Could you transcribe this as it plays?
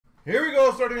Here we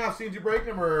go, starting off CNC break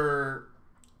number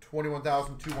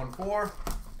 21,214.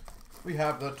 We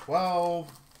have the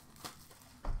 12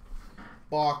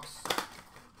 box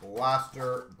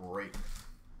blaster break.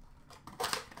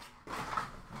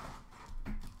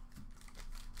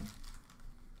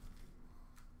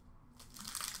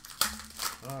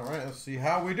 All right, let's see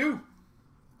how we do.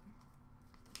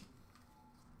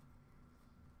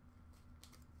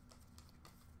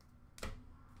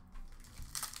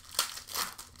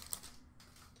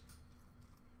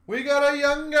 We got a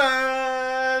Young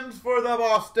Guns for the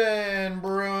Boston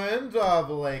Bruins of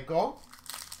Laco.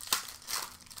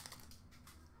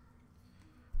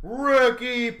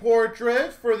 Rookie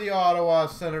portrait for the Ottawa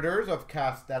Senators of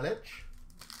Kastelich.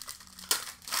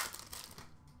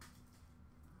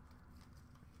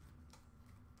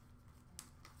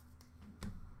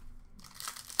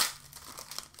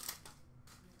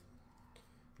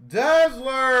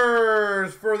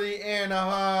 Dazzlers for the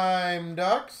Anaheim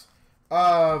Ducks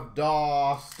of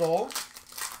Dostal.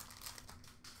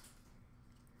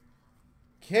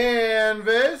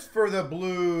 Canvas for the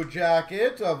Blue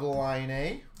Jacket of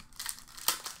Line.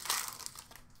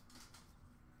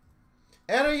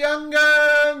 And a Young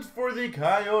Guns for the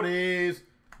Coyotes,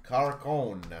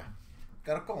 Carcone.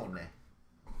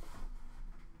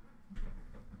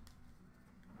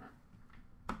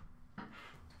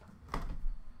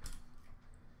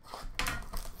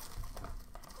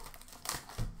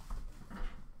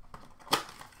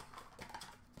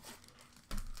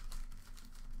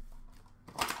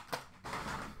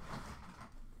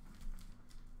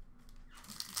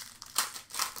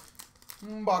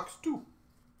 Box 2.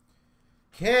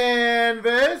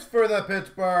 Canvas for the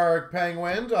Pittsburgh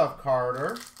Penguins of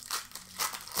Carter.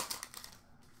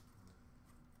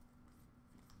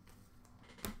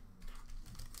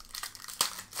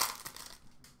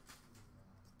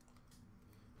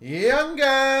 Young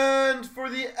Guns for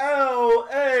the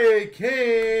LA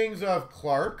Kings of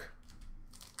Clark.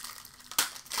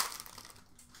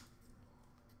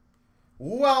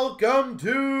 Welcome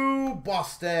to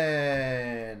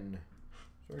Boston.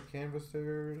 Sorry, canvas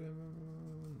there.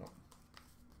 No.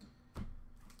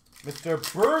 Mr.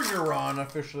 Bergeron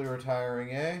officially retiring,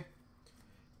 eh?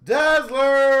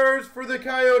 Dazzlers for the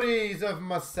Coyotes of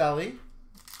Maselli.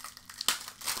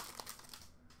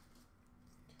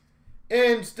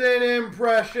 Instant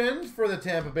Impressions for the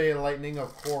Tampa Bay Lightning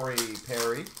of Corey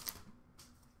Perry.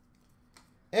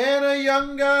 And a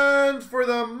Young Guns for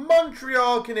the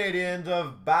Montreal Canadiens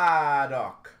of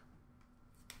Baddock.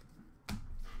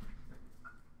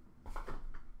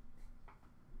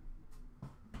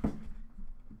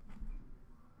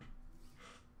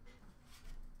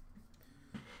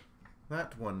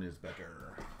 That one is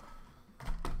better.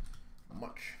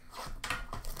 Much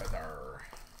better.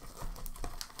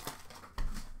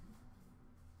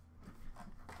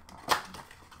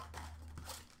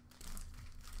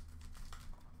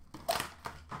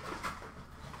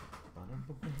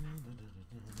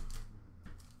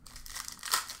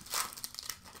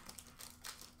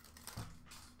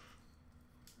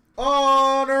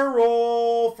 Honor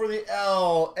roll for the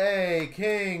LA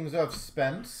Kings of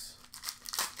Spence.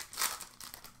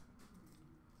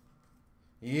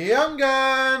 Young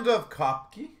Guns of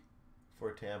Kopke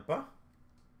for Tampa.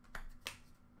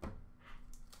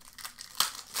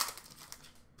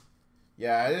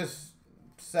 Yeah, it is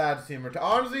sad to see him retire.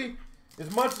 Honestly,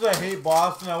 as much as I hate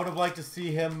Boston, I would have liked to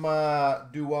see him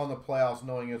do well in the playoffs,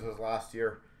 knowing it was his last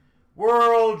year.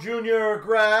 World Junior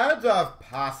Grads of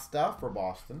Pasta for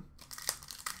Boston.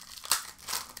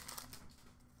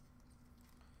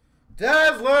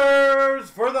 Dazzlers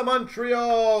for the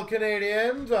Montreal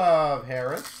Canadiens of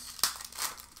Harris.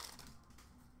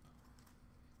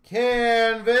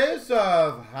 Canvas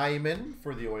of Hyman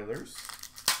for the Oilers.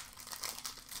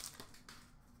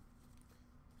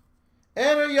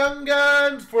 And a Young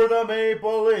Guns for the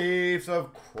Maple Leafs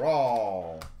of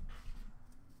Crawl.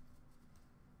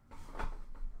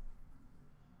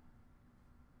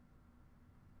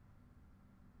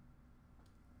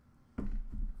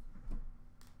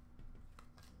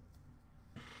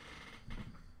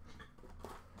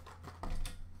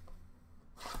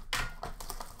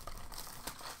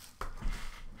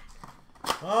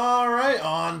 All right,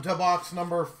 on to box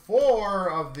number 4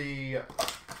 of the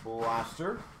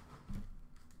blaster.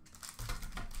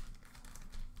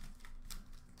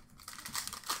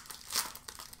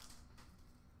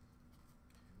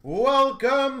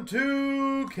 Welcome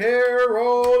to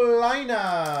Carolina.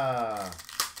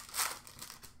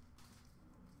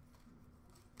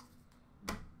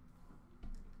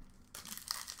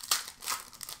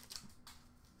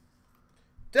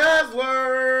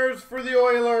 Dazzlers for the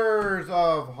Oilers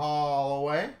of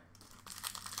Holloway.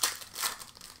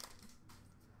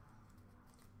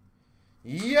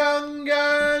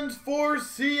 for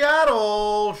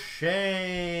Seattle,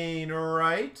 Shane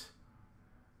Wright.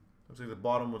 Looks like the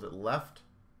bottom was at left.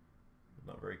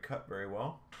 Not very cut very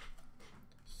well.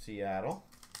 Seattle.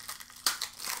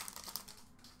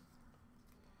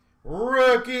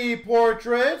 Rookie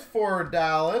portrait for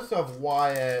Dallas of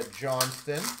Wyatt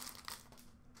Johnston.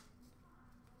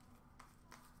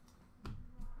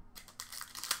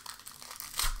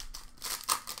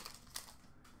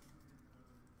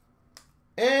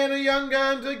 And a Young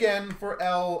Guns again for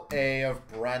LA of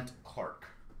Brent Clark.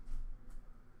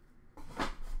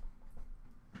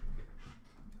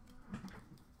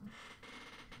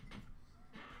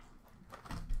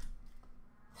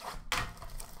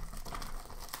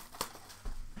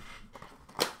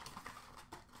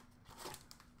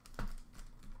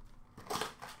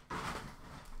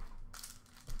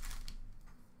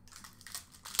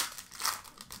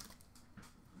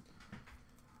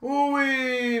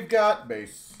 We've got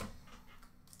base.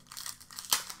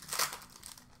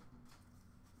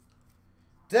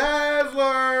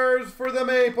 Dazzlers for the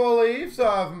Maple Leafs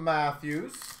of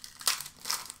Matthews.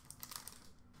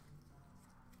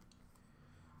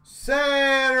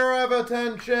 Center of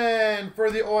attention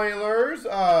for the Oilers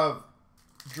of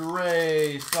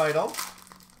Dre Seidel.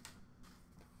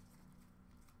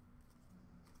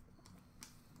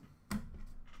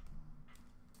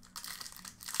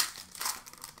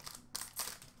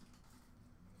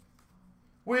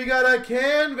 We got a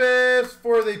canvas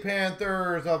for the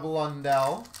Panthers of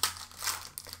Lundell.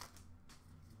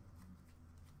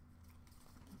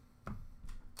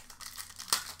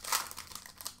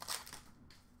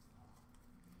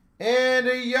 And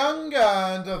a Young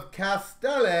Guns of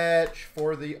Castellich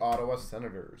for the Ottawa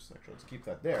Senators. Actually, let's keep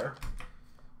that there.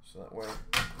 So that way,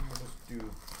 we'll just do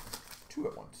two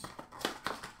at once.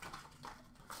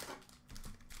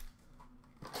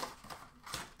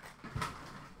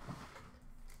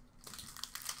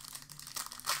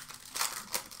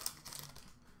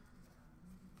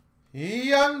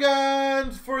 Young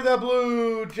Guns for the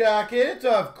Blue Jackets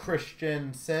of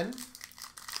Christensen.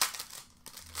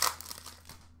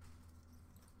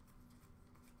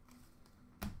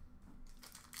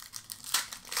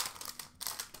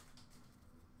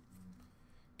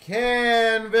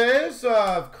 Canvas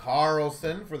of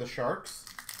Carlson for the Sharks.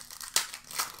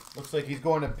 Looks like he's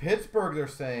going to Pittsburgh, they're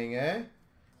saying, eh?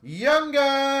 Young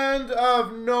Guns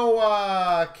of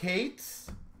Noah Cates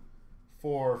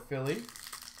for Philly.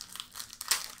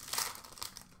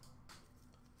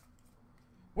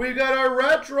 We've got a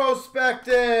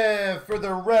retrospective for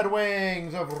the Red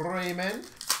Wings of Raymond.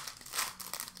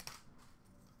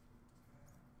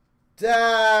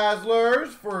 Dazzlers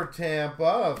for Tampa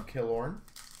of Killorn.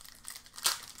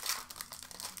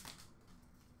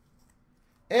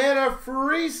 And a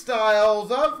Freestyles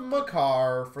of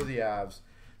Makar for the Avs.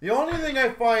 The only thing I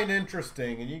find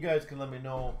interesting, and you guys can let me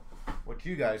know what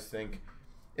you guys think,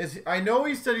 is I know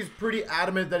he said he's pretty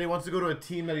adamant that he wants to go to a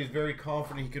team that he's very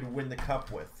confident he could win the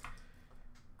cup with.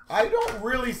 I don't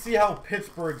really see how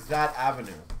Pittsburgh's that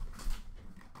avenue.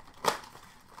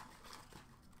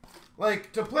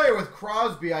 Like, to play with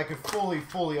Crosby, I could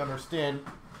fully understand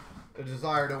a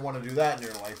desire to want to do that in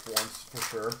your life once, for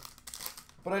sure.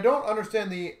 But I don't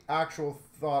understand the actual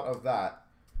thought of that.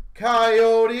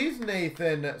 Coyotes,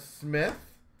 Nathan Smith,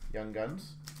 Young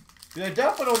Guns. I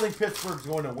definitely don't think Pittsburgh's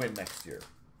going to win next year.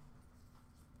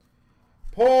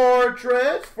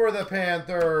 Portrait for the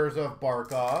Panthers of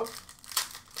Barkov.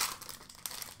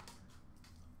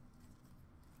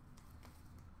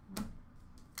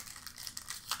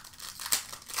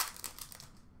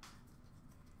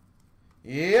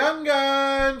 Young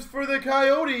Guns for the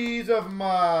Coyotes of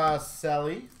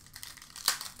Maselli.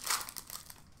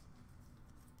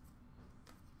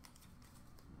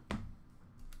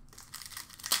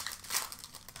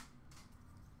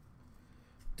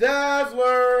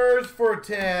 Dazzlers for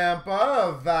Tampa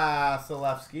of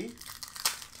Vasilevsky.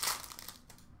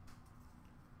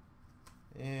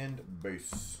 And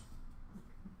base.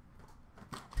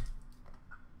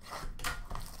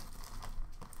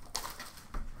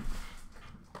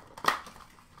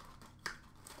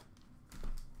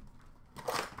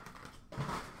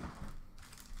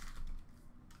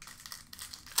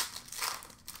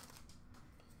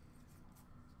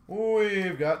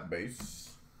 We've got base.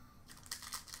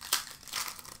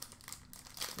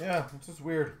 Yeah, it's just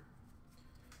weird.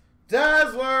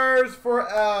 Dazzlers for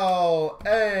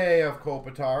LA of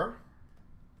Kopitar.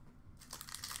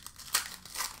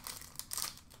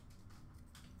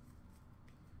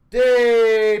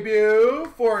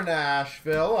 Debut for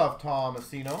Nashville of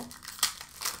Tomasino.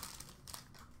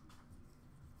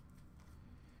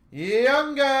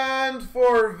 Young Guns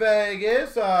for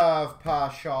Vegas of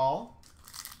Paschal.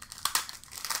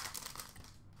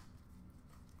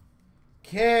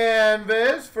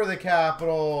 Canvas for the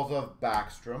Capitals of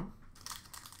Backstrom.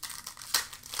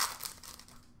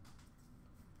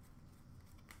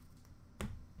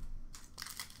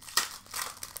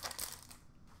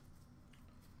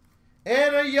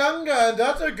 And a Young Gun,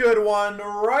 that's a good one.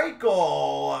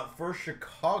 Reichel for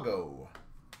Chicago.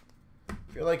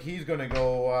 I feel like he's going to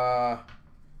go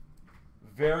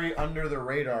very under the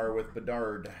radar with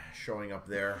Bedard showing up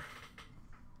there.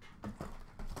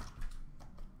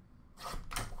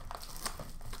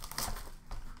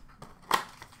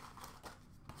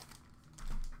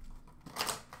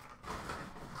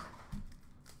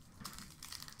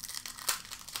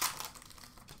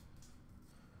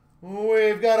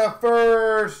 We've got a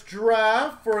first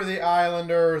draft for the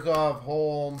Islanders of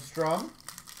Holmstrom.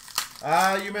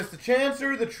 You missed the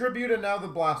Chancer, the Tribute, and now the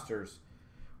Blasters.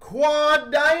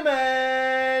 Quad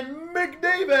Diamond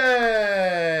McDavid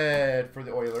for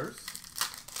the Oilers.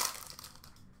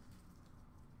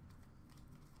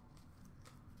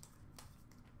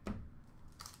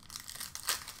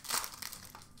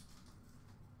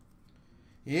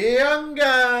 Young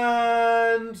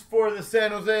Guns for the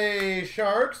San Jose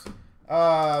Sharks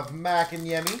of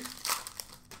McIntyre.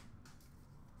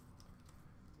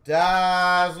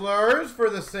 Dazzlers for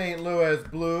the St. Louis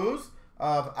Blues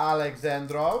of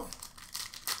Alexandrov.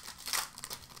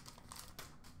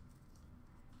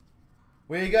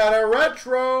 We got a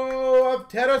retro of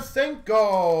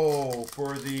Tarasenko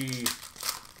for the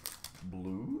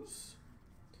Blues.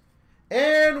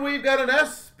 And we've got an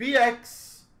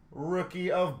SPX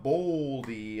rookie of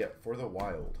Boldy for the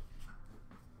Wild.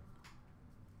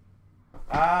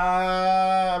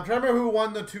 I'm trying to remember who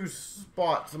won the two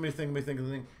spots. Let me think.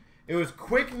 It was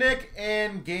Quick Nick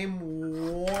and Game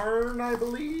Worn, I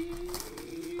believe.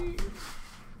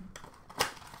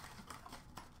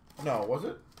 No, was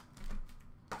it?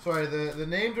 Sorry, the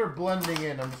names are blending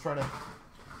in. I'm just trying to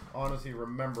honestly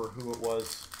remember who it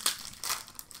was.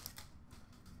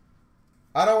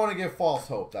 I don't want to give false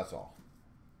hope, that's all.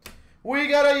 We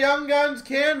got a Young Guns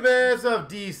canvas of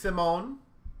D. Simone.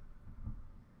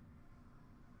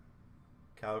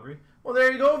 Calgary. Well,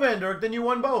 there you go, Van Dirk. Then you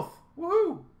won both.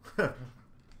 Woohoo!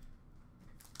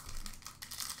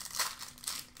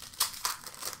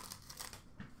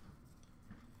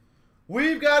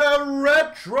 We've got a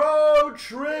retro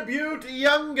tribute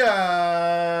Young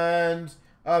Guns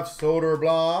of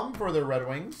Soderblom for the Red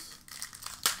Wings.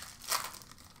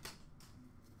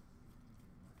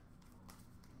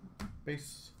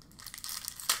 Base.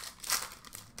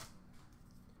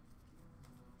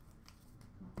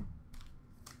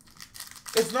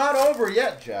 It's not over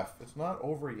yet, Jeff. It's not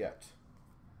over yet.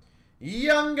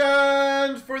 Young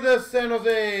Guns for the San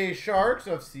Jose Sharks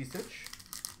of Cicic.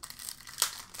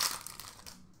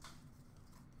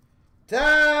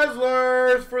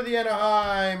 Dazzlers for the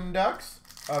Anaheim Ducks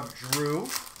of Drew.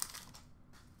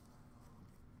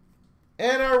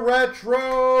 And a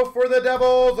retro for the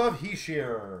Devils of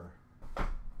Hischier.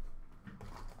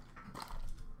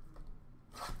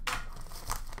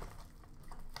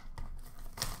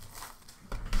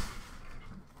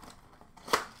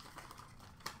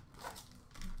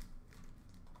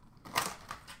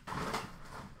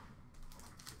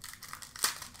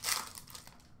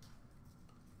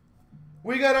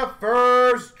 We got a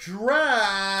first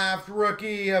draft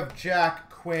rookie of Jack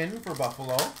Quinn for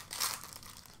Buffalo.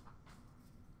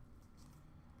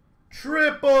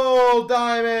 Triple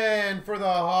diamond for the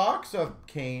Hawks of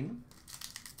Kane.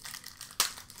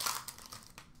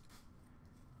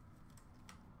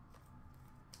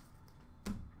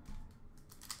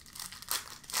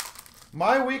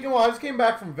 My weekend, well, I just came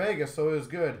back from Vegas, so it was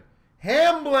good.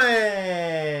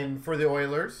 Hamblin for the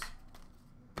Oilers.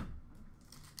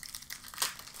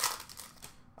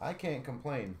 I can't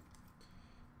complain.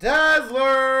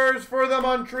 Dazzlers for the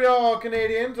Montreal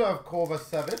Canadiens of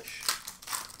Kovacevic.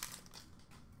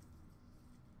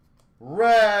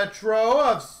 Retro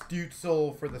of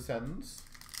Stutzel for the Sens.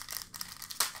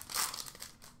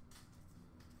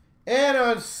 And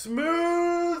a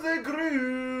Smooth the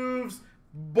Grooves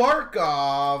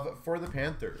Barkov for the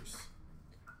Panthers.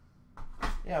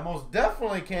 Yeah, most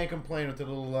definitely can't complain with a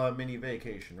little mini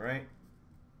vacation, right?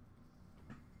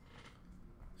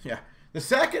 Yeah. The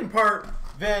second part,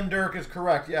 Van Dirk, is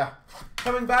correct. Yeah.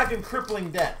 Coming back in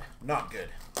crippling debt. Not good.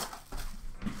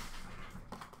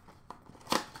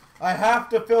 I have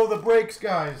to fill the breaks,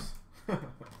 guys.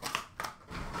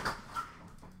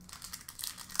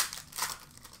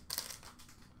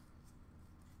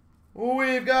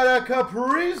 We've got a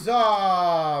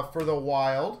Kaprizov for the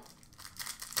Wild.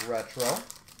 retro.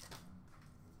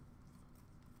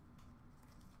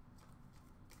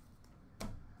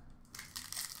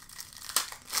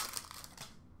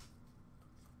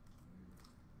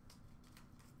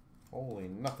 Holy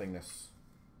nothingness.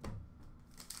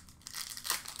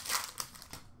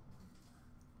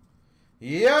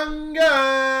 Young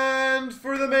Guns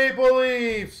for the Maple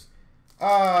Leafs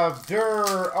of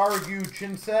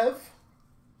Arguchintsev.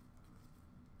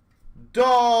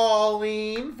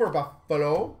 Darlene for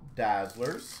Buffalo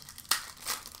Dazzlers.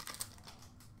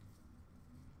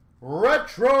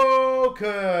 Retro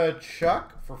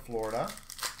Kachuk for Florida.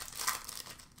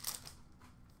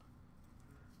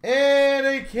 And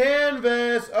a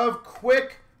canvas of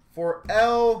Quick for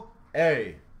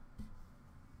LA.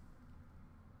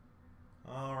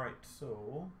 All right,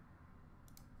 so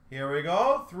here we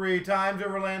go. 3 times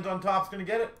whoever lands on top's going to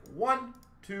get it. 1,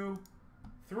 2,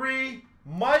 3.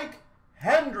 Mike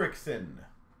Hendrickson.